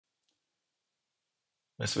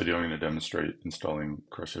This video I'm going to demonstrate installing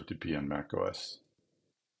CrushFTP on macOS.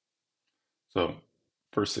 So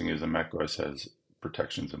first thing is that macOS has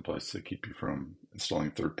protections in place to keep you from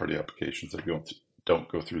installing third-party applications that don't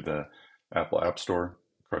go through the Apple App Store.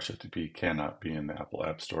 CrushFTP cannot be in the Apple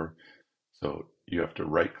App Store. So you have to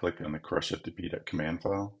right-click on the CrushFTP.command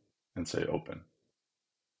file and say open.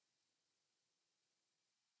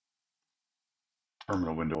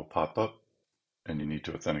 Terminal window will pop up and you need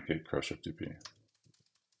to authenticate CrushFTP.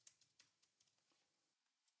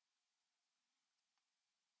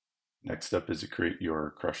 Next step is to create your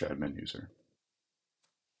Crush admin user.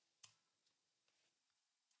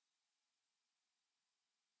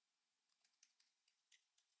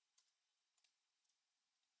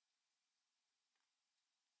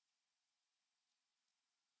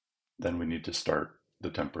 Then we need to start the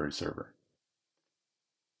temporary server.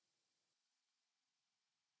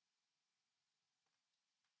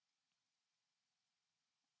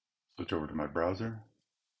 Switch over to my browser.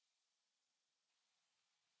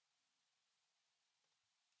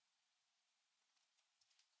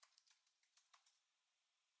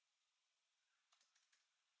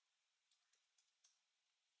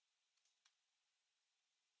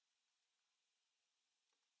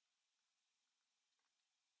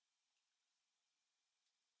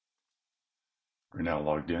 We're now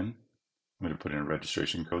logged in. I'm going to put in a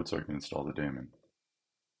registration code so I can install the daemon.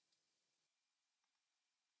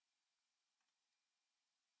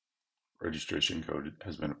 Registration code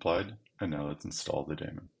has been applied, and now let's install the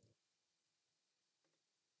daemon.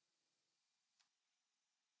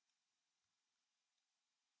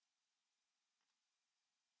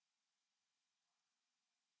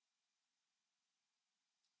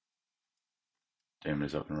 Daemon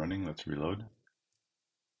is up and running. Let's reload.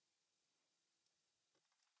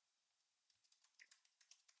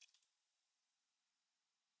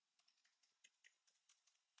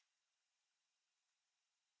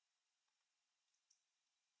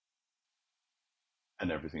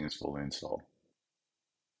 And everything is fully installed.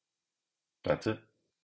 That's it.